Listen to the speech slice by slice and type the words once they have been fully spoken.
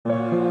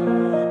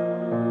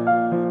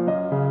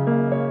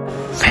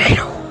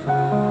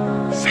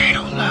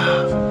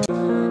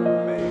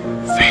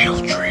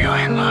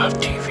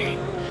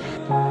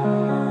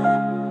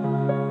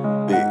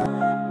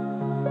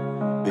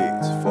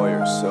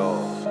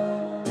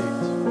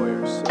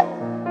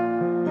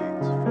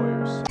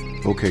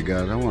Okay,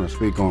 guys, I want to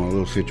speak on a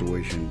little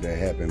situation that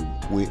happened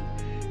with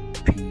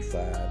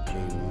P5, J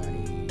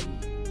Money,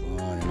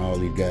 Von, and all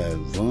these guys.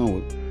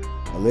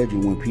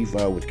 Allegedly, when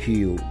P5 was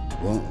killed,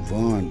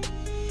 Von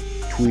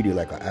tweeted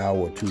like an hour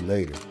or two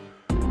later.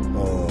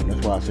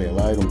 That's why I say a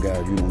lot of them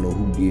guys, you don't know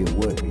who did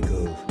what,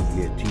 because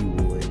you had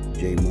T-Roy,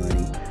 J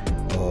Money,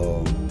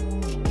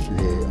 you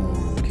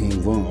had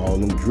King Von, all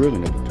them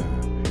drilling at the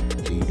time.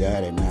 So he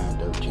died at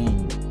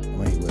 9:13.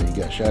 He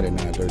got shot at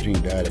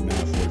 9:13, died at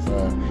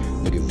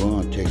 9:45. Look at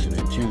Von texting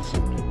at 10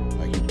 something,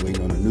 like he's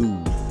waiting on the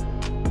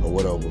news or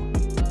whatever.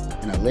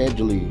 And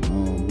allegedly,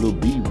 Lil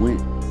B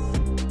went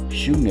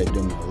shooting at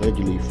them,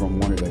 allegedly from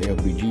one of the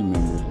LBG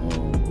members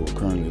who are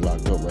currently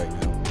locked up right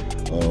now.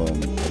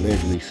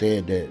 Allegedly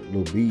said that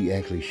Lil B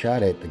actually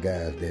shot at the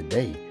guys that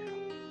day.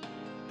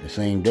 The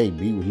same day,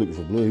 B was looking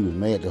for blood. He was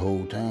mad the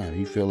whole time.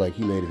 He felt like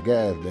he let his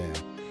guys down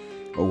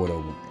or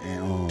whatever.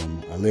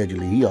 And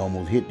allegedly, he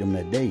almost hit them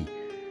that day.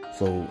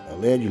 So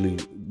allegedly,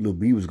 Lil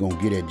B was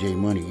gonna get at J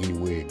Money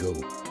anywhere it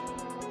goes.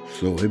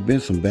 So it been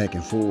some back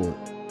and forth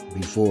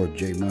before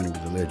J Money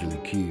was allegedly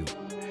killed.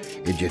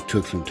 It just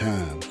took some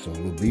time. So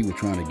Lil B was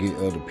trying to get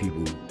other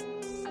people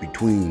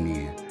between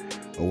then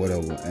or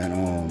whatever,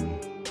 and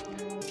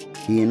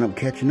he ended up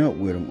catching up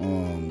with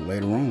him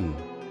later on.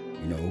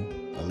 You know,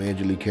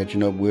 allegedly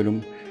catching up with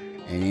him,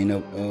 and ended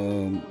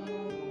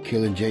up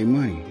killing J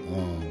Money.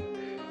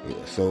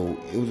 So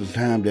it was a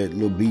time that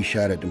Lil B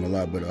shot at them a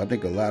lot, but I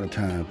think a lot of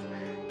times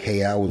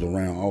K.I. was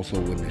around also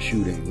when he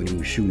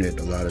was shooting at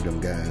a lot of them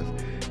guys.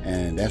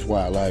 And that's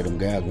why a lot of them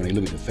guys, when they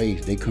look at the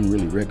face, they couldn't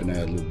really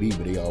recognize Lil B,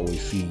 but they always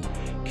see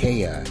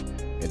K.I. at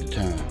the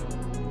time.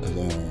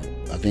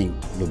 Because I think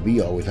Lil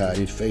B always had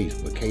his face,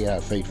 but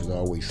K.I.'s face was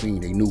always seen.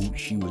 They knew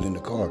she was in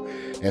the car.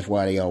 That's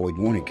why they always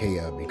wanted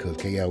K.I., because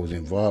K.I. was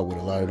involved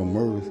with a lot of them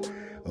murders.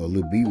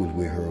 Lil B was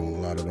with her on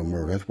a lot of them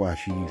murders. That's why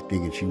she's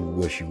thinking she was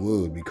what she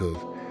was, because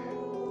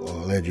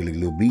allegedly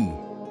Lil B,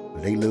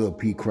 they love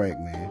P Crack,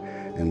 man.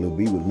 And Lil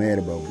B was mad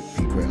about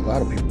P Crack. A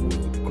lot of people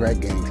would. The crack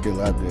gang's still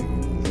out there, you know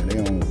what I'm saying?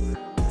 They don't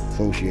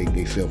associate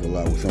themselves a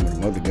lot with some of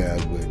them other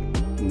guys, but,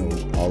 you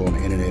know, all on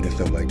the internet and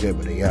stuff like that,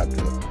 but they out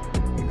there,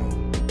 you know,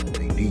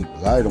 they deep. A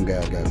lot of them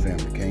guys got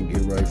family. Can't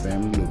Get Right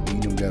family. Lil B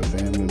them got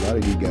family. A lot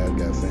of these guys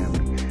got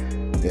family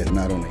that's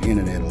not on the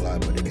internet a lot,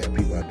 but they got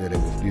people out there that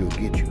will still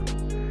get you.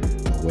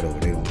 Or whatever.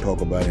 They don't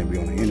talk about it and be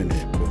on the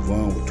internet. But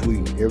Von was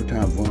tweeting. Every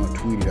time Von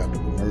tweeted out the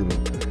murder,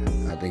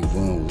 I think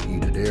Von was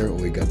either there or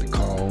he got the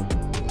call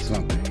or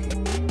something.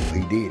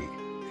 He did it.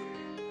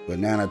 But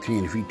 9 out of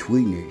 10, if he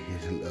tweeting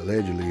it,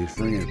 allegedly his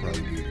friends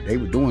probably did it. They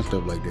were doing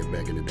stuff like that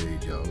back in the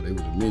days, y'all. They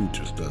was admitting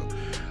to stuff.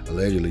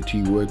 Allegedly,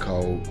 T-Roy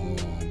called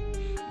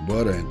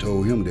Butter and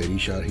told him that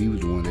he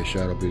was the one that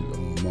shot up his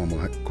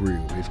mama's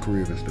crib and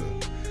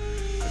stuff.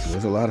 So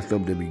there's a lot of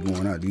stuff that be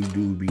going out. These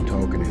dudes be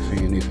talking and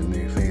saying this and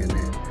they're saying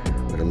that.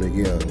 But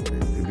yeah,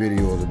 the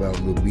video is about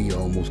Lil B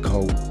almost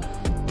caught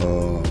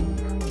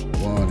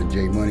Von and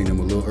J Money them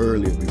a little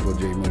earlier before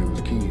J Money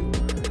was killed.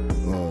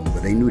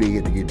 But they knew they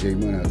had to get J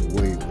Money out of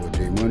the way, or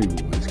J Money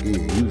was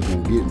scared. He was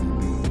gonna get Lil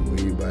B or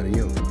anybody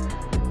else.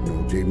 You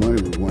know, J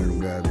Money was one of them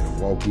guys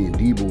that'll walk in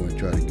Debo and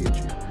try to get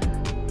you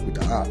with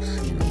the ops.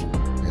 You know,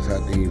 that's how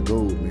things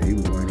go, man. He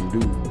was one of them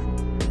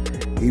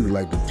dudes. He was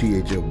like the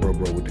THF bro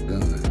with the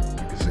gun,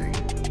 you could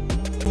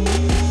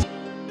say.